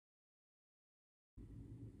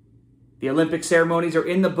The Olympic ceremonies are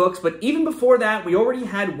in the books, but even before that, we already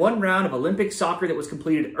had one round of Olympic soccer that was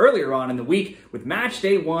completed earlier on in the week with match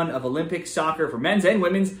day 1 of Olympic soccer for men's and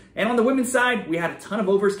women's. And on the women's side, we had a ton of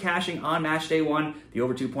overs cashing on match day 1. The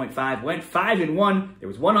over 2.5 went 5-1. There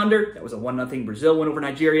was one under. That was a 1-0 Brazil win over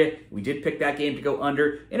Nigeria. We did pick that game to go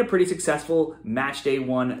under in a pretty successful match day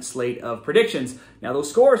 1 slate of predictions. Now,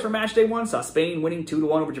 those scores for match day 1 saw Spain winning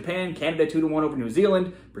 2-1 over Japan, Canada 2-1 over New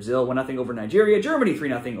Zealand, Brazil 1-0 over Nigeria, Germany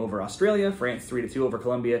 3-0 over Australia, France 3-2 over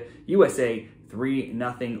Colombia, USA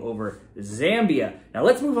 3-0 over Zambia. Now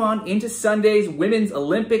let's move on into Sunday's Women's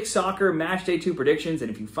Olympic Soccer Match Day 2 predictions.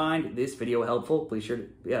 And if you find this video helpful, be sure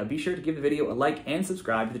to give the video a like and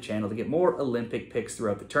subscribe to the channel to get more Olympic picks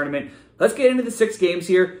throughout the tournament. Let's get into the 6 games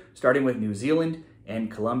here, starting with New Zealand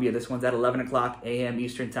and Colombia. This one's at 11 o'clock a.m.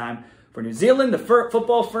 Eastern Time. For New Zealand, the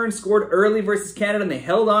football Ferns scored early versus Canada, and they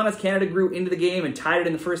held on as Canada grew into the game and tied it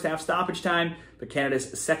in the first half stoppage time. But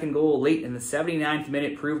Canada's second goal late in the 79th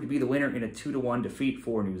minute proved to be the winner in a 2-1 defeat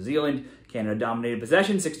for New Zealand. Canada dominated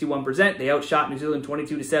possession, 61%. They outshot New Zealand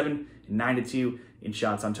 22-7 and 9-2 in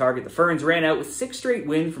shots on target. The Ferns ran out with 6 straight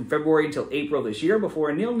wins from February until April this year before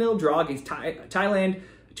a 0-0 draw against Thailand,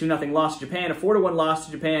 a 2-0 loss to Japan, a 4-1 loss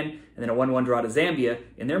to Japan, and then a 1-1 draw to Zambia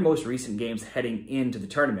in their most recent games heading into the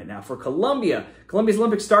tournament. Now for Colombia, Colombia's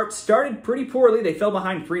Olympic start started pretty poorly. They fell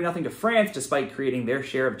behind 3-0 to France despite creating their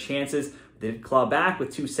share of chances. They did claw back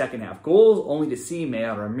with 2 second-half goals, only to see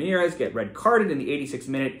Maya Ramirez get red carded in the 86th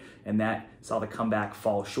minute, and that saw the comeback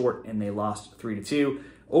fall short, and they lost 3-2.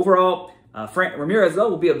 Overall, Ramirez, though,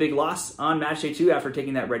 will be a big loss on match day 2 after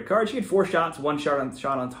taking that red card. She had 4 shots, 1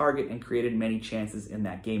 shot on target, and created many chances in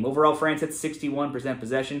that game. Overall, France had 61%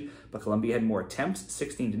 possession, but Colombia had more attempts,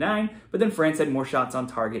 16-9, but then France had more shots on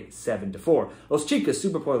target, 7-4. Los Chicas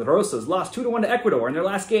Superpoderosas lost 2-1 to Ecuador in their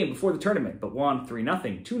last game before the tournament, but won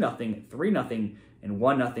 3-0, 2-0, 3-0, and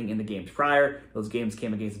 1-0 in the games prior. Those games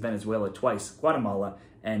came against Venezuela twice, Guatemala,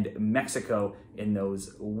 and Mexico in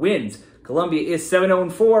those wins. Colombia is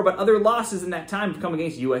 7-0-4, but other losses in that time have come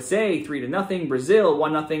against USA, 3-0, Brazil,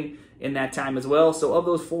 1-0 in that time as well. So of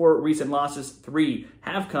those 4 recent losses, 3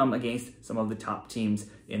 have come against some of the top teams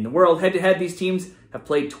in the world. Head-to-head, these teams have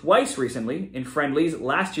played twice recently in friendlies,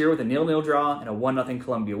 last year with a 0-0 draw and a 1-0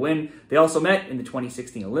 Colombia win. They also met in the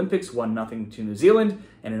 2016 Olympics, 1-0 to New Zealand,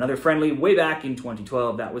 and another friendly way back in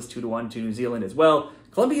 2012, that was 2-1 to New Zealand as well.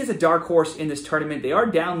 Colombia is a dark horse in this tournament. They are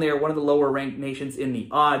down there, one of the lower ranked nations in the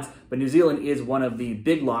odds, but New Zealand is one of the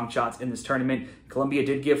big long shots in this tournament. Colombia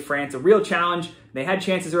did give France a real challenge. They had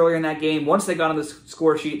chances earlier in that game. Once they got on the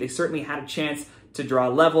score sheet, they certainly had a chance to draw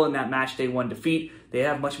level in that match day 1 defeat. They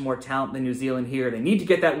have much more talent than New Zealand here. They need to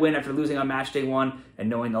get that win after losing on match day 1 and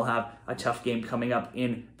knowing they'll have a tough game coming up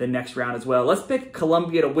in the next round as well. Let's pick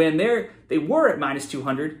Colombia to win. They were at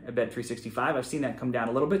 -200 at Bet365. I've seen that come down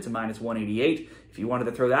a little bit to -188. If you wanted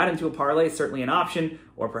to throw that into a parlay, it's certainly an option,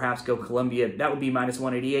 or perhaps go Colombia. That would be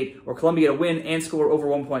 -188, or Colombia to win and score over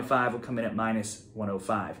 1.5 will come in at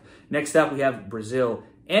 -105. Next up, we have Brazil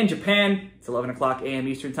and Japan. It's 11 o'clock a.m.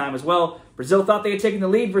 Eastern Time as well. Brazil thought they had taken the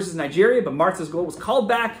lead versus Nigeria, but Marta's goal was called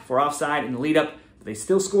back for offside in the lead-up. But they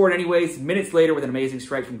still scored anyways, minutes later with an amazing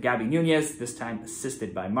strike from Gabi Nunez, this time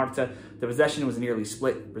assisted by Marta. The possession was nearly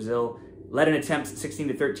split. Brazil led in attempts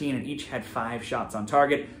 16-13, and each had 5 shots on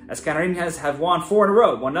target. As Canarinhas have won 4 in a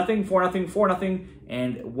row, 1-0, 4-0, 4-0,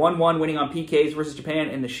 and 1-1 winning on PKs versus Japan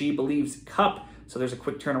in the She Believes Cup. So there's a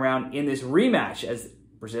quick turnaround in this rematch as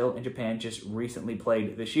Brazil and Japan just recently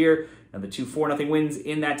played this year. Now, the 2 4-0 wins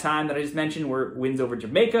in that time that I just mentioned were wins over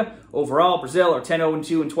Jamaica. Overall, Brazil are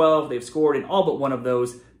 10-0-2 and 12. They've scored in all but one of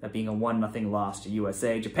those, that being a 1-0 loss to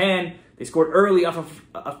USA. Japan, they scored early off of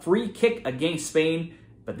a free kick against Spain,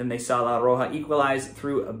 but then they saw La Roja equalize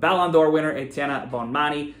through a Ballon d'Or winner, Etienne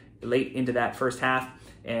Bonmani, late into that first half,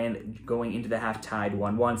 and going into the half tied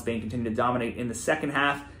 1-1. Spain continued to dominate in the second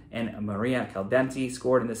half, and Maria Caldenti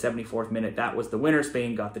scored in the 74th minute. That was the winner.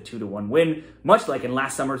 Spain got the 2-1 win. Much like in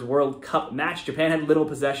last summer's World Cup match, Japan had little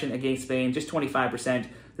possession against Spain, just 25%.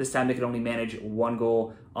 This time they could only manage 1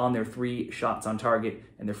 goal on their 3 shots on target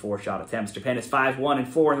and their 4 shot attempts. Japan is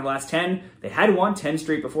 5-1-4 in their last 10. They had won 10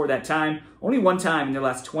 straight before that time. Only one time in their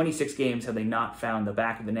last 26 games have they not found the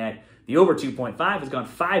back of the net. The over 2.5 has gone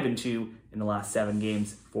 5-2 in the last 7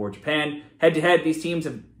 games for Japan. Head-to-head, these teams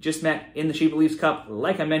have just met in the She Believes Cup,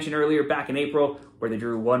 like I mentioned earlier, back in April, where they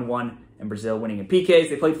drew 1-1 and Brazil winning in PKs.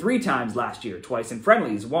 They played 3 times last year, twice in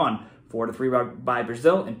friendlies, won 4-3 by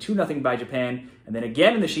Brazil and 2-0 by Japan, and then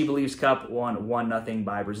again in the She Believes Cup, won 1-0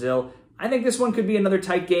 by Brazil. I think this one could be another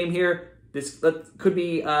tight game here. This could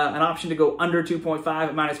be an option to go under 2.5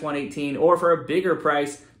 at -118, or for a bigger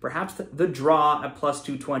price, perhaps the draw at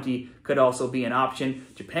 +220 could also be an option.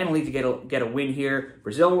 Japan will need to get a win here.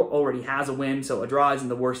 Brazil already has a win, so a draw isn't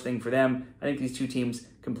the worst thing for them. I think these two teams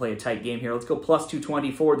can play a tight game here. Let's go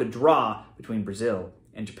 +220 for the draw between Brazil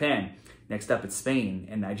and Japan. Next up, it's Spain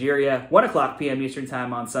and Nigeria, 1 o'clock p.m. Eastern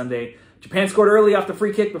time on Sunday. Japan scored early off the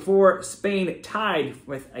free kick before Spain tied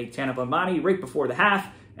with a Tana Bonmani right before the half.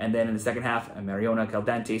 And then in the second half, Mariona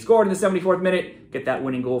Caldente scored in the 74th minute, get that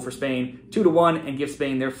winning goal for Spain, 2-1, and give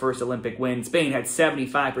Spain their first Olympic win. Spain had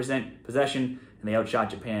 75% possession, and they outshot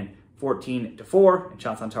Japan 14-4, and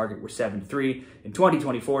shots on target were 7-3. In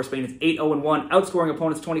 2024, Spain is 8-0-1, outscoring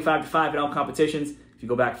opponents 25-5 in all competitions. If you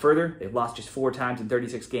go back further, they've lost just 4 times in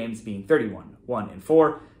 36 games, being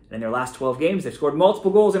 31-1-4. And in their last 12 games, they've scored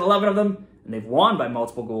multiple goals in 11 of them, and they've won by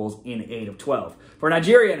multiple goals in 8 of 12. For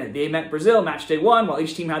Nigeria, they met Brazil, Matchday 1. While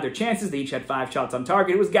each team had their chances, they each had 5 shots on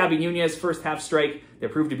target. It was Gabi Nunez's first half strike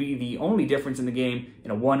that proved to be the only difference in the game in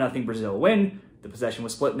a 1-0 Brazil win. The possession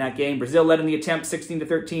was split in that game. Brazil led in the attempt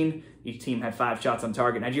 16-13. Each team had 5 shots on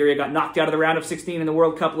target. Nigeria got knocked out of the round of 16 in the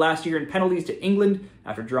World Cup last year in penalties to England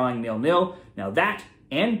after drawing 0-0. Now that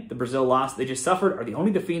and the Brazil loss they just suffered are the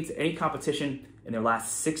only defeats in any competition in their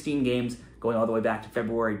last 16 games, going all the way back to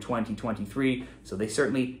February 2023. So they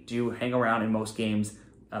certainly do hang around in most games,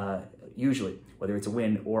 usually, whether it's a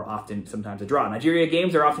win or often sometimes a draw. Nigeria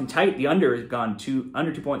games are often tight. The under has gone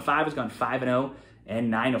under 2.5 has gone 5-0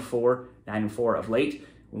 and 9-4 of late.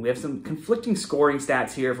 We have some conflicting scoring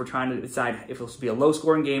stats here if we're trying to decide if this will be a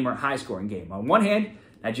low-scoring game or a high-scoring game. On one hand,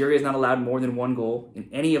 Nigeria has not allowed more than 1 goal in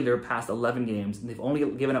any of their past 11 games, and they've only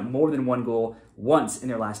given up more than 1 goal once in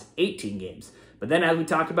their last 18 games. But then, as we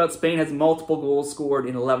talked about, Spain has multiple goals scored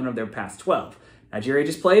in 11 of their past 12. Nigeria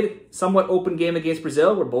just played a somewhat open game against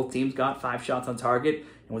Brazil, where both teams got 5 shots on target,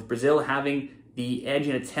 and with Brazil having the edge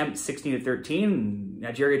in attempt 16-13,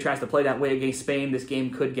 Nigeria tries to play that way against Spain. This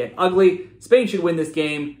game could get ugly. Spain should win this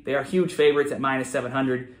game. They are huge favorites at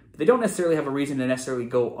 -700, but they don't necessarily have a reason to necessarily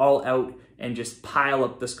go all out and just pile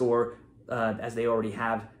up the score as they already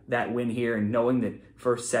have that win here, and knowing that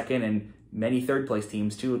first, second, and many third-place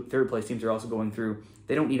teams are also going through.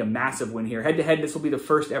 They don't need a massive win here. Head-to-head, this will be the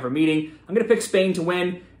first ever meeting. I'm going to pick Spain to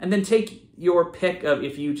win, and then take your pick of,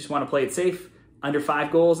 if you just want to play it safe, under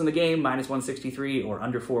 5 goals in the game, -163, or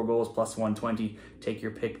under 4 goals, +120. Take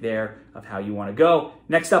your pick there of how you want to go.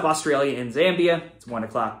 Next up, Australia and Zambia. It's 1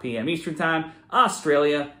 o'clock p.m. Eastern time.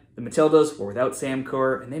 Australia, the Matildas were without Sam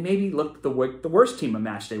Kerr, and they maybe looked the worst team of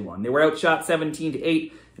Matchday 1. They were outshot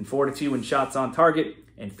 17-8 and 4-2 in shots on target,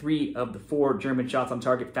 and 3 of the 4 German shots on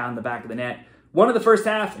target found the back of the net. 1 in the first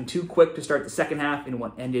half and 2 quick to start the second half in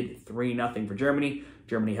what ended 3-0 for Germany.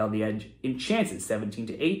 Germany held the edge in chances,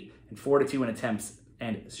 17-8 and 4-2 in attempts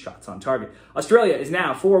and shots on target. Australia is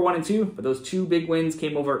now 4-1-2, but those 2 big wins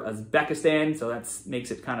came over Uzbekistan, so that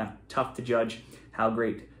makes it kind of tough to judge how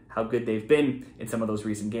good they've been in some of those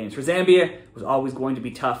recent games. For Zambia, it was always going to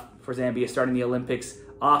be tough for Zambia starting the Olympics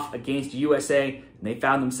off against USA, and they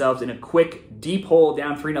found themselves in a quick, deep hole,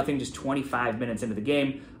 down 3-0 just 25 minutes into the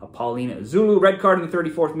game. A Pauline Zulu red card in the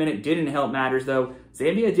 34th minute didn't help matters, though.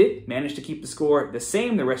 Zambia did manage to keep the score the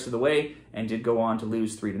same the rest of the way, and did go on to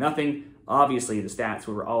lose 3-0. Obviously, the stats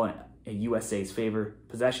were all in USA's favor.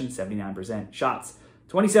 Possession, 79%. Shots,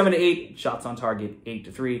 27-8. Shots on target,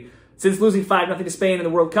 8-3. Since losing 5-0 to Spain in the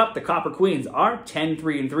World Cup, the Copper Queens are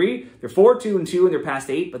 10-3-3. They're 4-2-2 in their past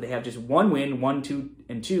 8, but they have just 1 win,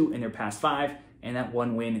 1-2-2 in their past 5, and that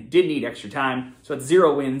 1 win did need extra time, so that's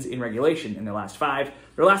 0 wins in regulation in their last 5.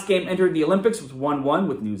 Their last game entered the Olympics was 1-1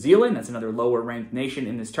 with New Zealand. That's another lower-ranked nation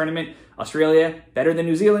in this tournament. Australia, better than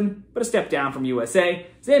New Zealand, but a step down from USA.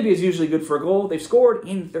 Zambia is usually good for a goal. They've scored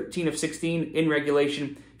in 13 of 16 in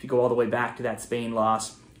regulation, if you go all the way back to that Spain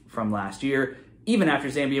loss from last year. Even after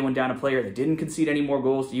Zambia went down a player that didn't concede any more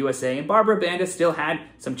goals to USA, and Barbara Banda still had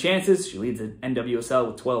some chances. She leads the NWSL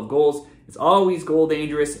with 12 goals. It's always goal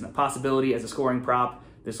dangerous and a possibility as a scoring prop.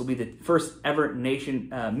 This will be the first ever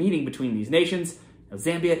nation meeting between these nations. Now,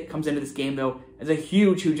 Zambia comes into this game, though, as a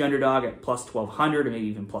huge, huge underdog at +1,200 or maybe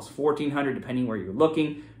even +1,400, depending where you're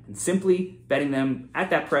looking. And simply betting them at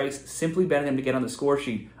that price, simply betting them to get on the score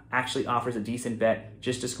sheet, actually offers a decent bet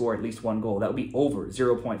just to score at least 1 goal. That would be over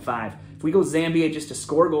 0.5. If we go Zambia just to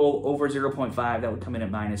score a goal over 0.5, that would come in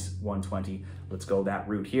at -120. Let's go that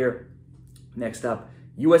route here. Next up,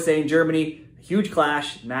 USA and Germany. A huge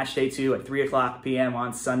clash, match day 2 at 3 o'clock p.m.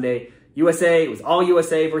 on Sunday. USA, it was all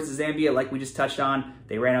USA versus Zambia, like we just touched on.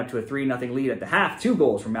 They ran out to a 3-0 lead at the half, 2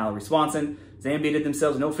 goals from Mallory Swanson. Zambia did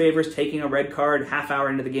themselves no favors, taking a red card half hour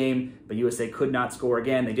into the game, but USA could not score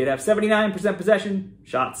again. They did have 79% possession,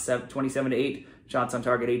 shots 27-8, shots on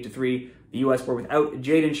target 8-3. The U.S. were without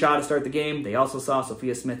Jaden Shaw to start the game. They also saw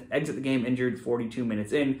Sophia Smith exit the game injured 42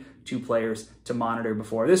 minutes in. 2 players to monitor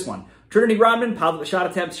before this one. Trinity Rodman piled up the shot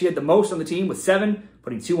attempts. She had the most on the team with 7,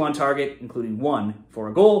 putting 2 on target, including 1 for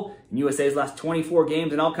a goal. In USA's last 24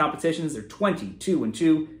 games in all competitions, they're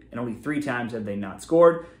 22-2, and only 3 times have they not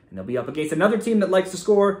scored. And they'll be up against another team that likes to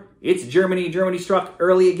score. It's Germany. Germany struck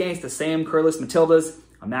early against the Sam Kerless Matildas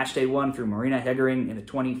on Matchday 1 through Marina Hegering in the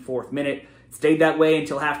 24th minute. It stayed that way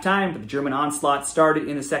until halftime, but the German onslaught started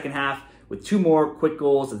in the second half with 2 more quick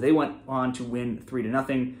goals as they went on to win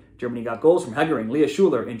 3-0. Germany got goals from Hegering, Leah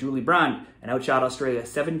Schuler, and Julie Brand, and outshot Australia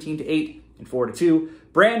 17-8 and 4-2.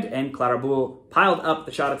 Brand and Clara Buhl piled up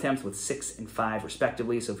the shot attempts with 6 and 5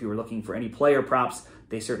 respectively, so if you were looking for any player props,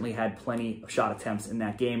 they certainly had plenty of shot attempts in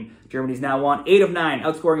that game. Germany's now won 8 of 9,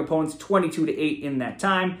 outscoring opponents 22-8 in that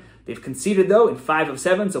time. They've conceded, though, in 5 of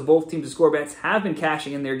 7, so both teams' to score bets have been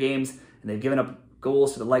cashing in their games, and they've given up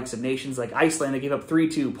goals to the likes of nations like Iceland. They gave up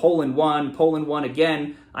 3-2, Poland 1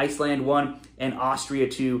 again, Iceland 1, and Austria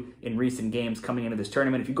 2 in recent games coming into this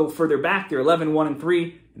tournament. If you go further back, they're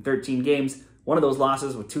 11-1-3 in 13 games. One of those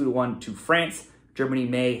losses was 2-1 to France. Germany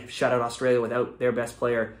may have shut out Australia without their best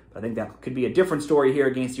player, but I think that could be a different story here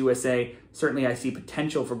against USA. Certainly I see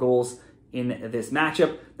potential for goals in this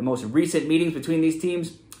matchup. The most recent meetings between these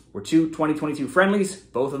teams were 2 2022 friendlies.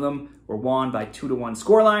 Both of them were won by 2-1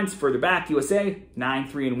 scorelines. Further back, USA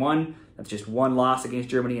 9-3-1. That's just 1 loss against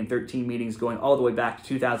Germany in 13 meetings going all the way back to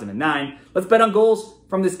 2009. Let's bet on goals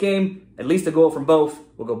from this game. At least a goal from both.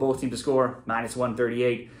 We'll go both teams to score,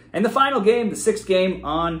 -138. And the final game, the 6th game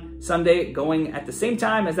on Sunday, going at the same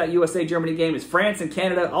time as that USA-Germany game, is France and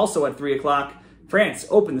Canada, also at 3 o'clock. France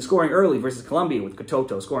opened the scoring early versus Colombia with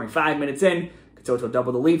Katoto scoring 5 minutes in. Katoto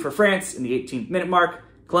doubled the lead for France in the 18th minute mark.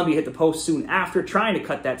 Colombia hit the post soon after, trying to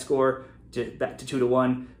cut that score back to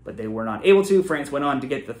 2-1, but they were not able to. France went on to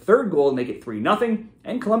get the 3rd goal and make it 3-0.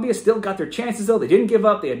 And Colombia still got their chances, though. They didn't give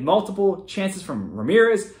up. They had multiple chances from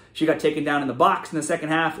Ramirez. She got taken down in the box in the second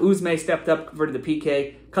half. Uzme stepped up, converted the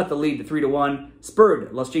PK, cut the lead to 3-1,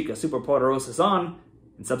 spurred Los Chicas Superpoderosas on,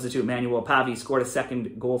 and substitute Manuel Pavi scored a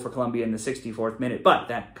 2nd goal for Colombia in the 64th minute, but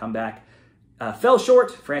that comeback fell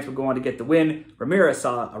short. France would go on to get the win. Ramirez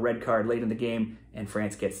saw a red card late in the game, and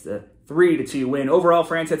France gets the 3-2 win. Overall,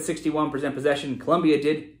 France had 61% possession. Colombia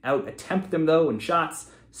did out-attempt them, though, in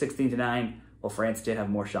shots, 16-9, while France did have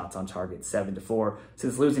more shots on target, 7-4.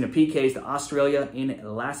 Since losing to PKs to Australia in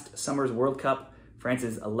last summer's World Cup, France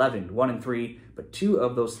is 11-1-3, but 2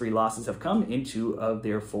 of those 3 losses have come in 2 of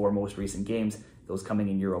their 4 most recent games, those coming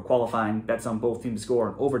in Euro qualifying. Bets on both teams to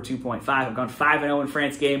score over 2.5 have gone 5-0 in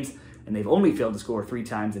France games, and they've only failed to score 3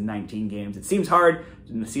 times in 19 games. It seems hard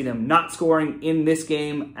to see them not scoring in this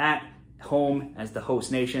game at home as the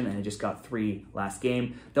host nation, and it just got 3 last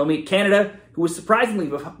game. They'll meet Canada, who was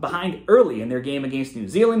surprisingly behind early in their game against New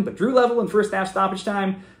Zealand, but drew level in first half stoppage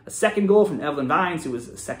time. A 2nd goal from Evelyn Vines, who was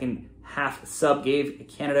a second half sub, gave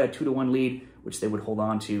Canada a 2-1 lead, which they would hold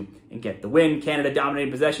on to and get the win. Canada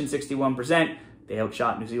dominated possession 61%. They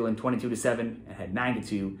outshot New Zealand 22-7 and had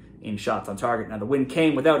 9-2 in shots on target. Now, the win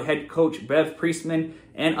came without head coach Bev Priestman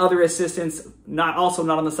and other assistants, also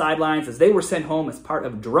not on the sidelines, as they were sent home as part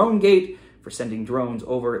of DroneGate for sending drones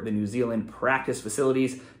over the New Zealand practice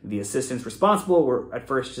facilities. The assistants responsible were at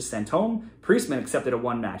first just sent home. Priestman accepted a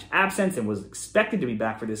 1-match absence and was expected to be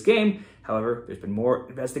back for this game. However, there's been more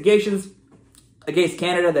investigations against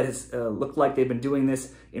Canada that has looked like they've been doing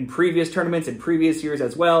this in previous tournaments in previous years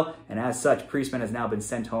as well, and as such, Priestman has now been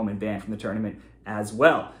sent home and banned from the tournament as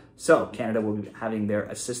well. So Canada will be having their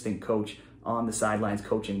assistant coach on the sidelines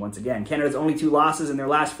coaching once again. Canada's only 2 losses in their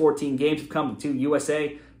last 14 games have come to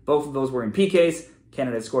USA. Both of those were in PKs.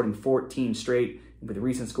 Canada has scored in 14 straight with the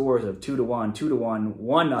recent scores of 2-1, 2-1,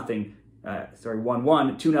 1-0, 1-1,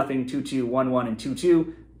 2-0, 2-2, 1-1, and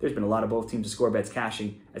 2-2. There's been a lot of both teams to score bets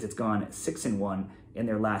cashing as it's gone 6-1 in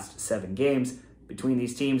their last 7 games. Between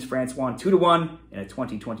these teams, France won 2-1 in a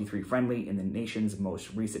 2023 friendly in the nation's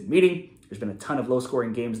most recent meeting. There's been a ton of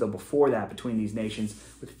low-scoring games, though, before that between these nations,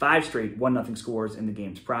 with 5 straight 1-0 scores in the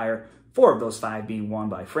games prior, 4 of those 5 being won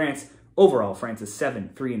by France. Overall, France is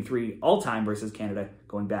 7-3-3 all-time versus Canada,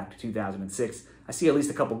 going back to 2006. I see at least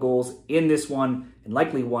a couple goals in this one, and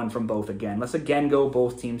likely one from both again. Let's again go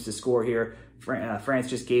both teams to score here. France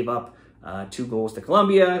just gave up 2 goals to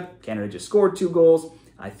Colombia. Canada just scored 2 goals.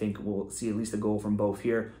 I think we'll see at least a goal from both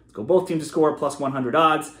here. Let's go both teams to score, plus 100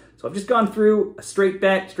 odds. So I've just gone through a straight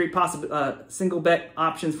bet, single bet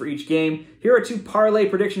options for each game. Here are 2 parlay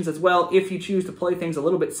predictions as well. If you choose to play things a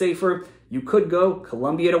little bit safer, you could go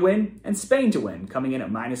Colombia to win and Spain to win, coming in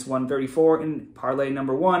at -134 in parlay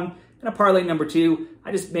number 1. And a parlay number 2,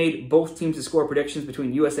 I just made both teams to score predictions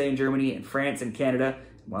between USA and Germany and France and Canada.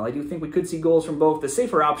 While I do think we could see goals from both, the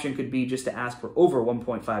safer option could be just to ask for over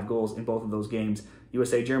 1.5 goals in both of those games.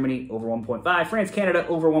 USA-Germany over 1.5, France-Canada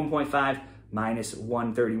over 1.5,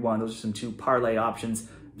 -131. Those are some 2 parlay options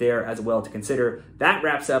there as well to consider. That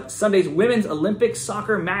wraps up Sunday's Women's Olympic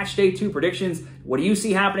Soccer Match Day 2 predictions. What do you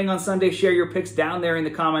see happening on Sunday? Share your picks down there in the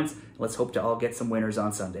comments. Let's hope to all get some winners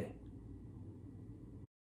on Sunday.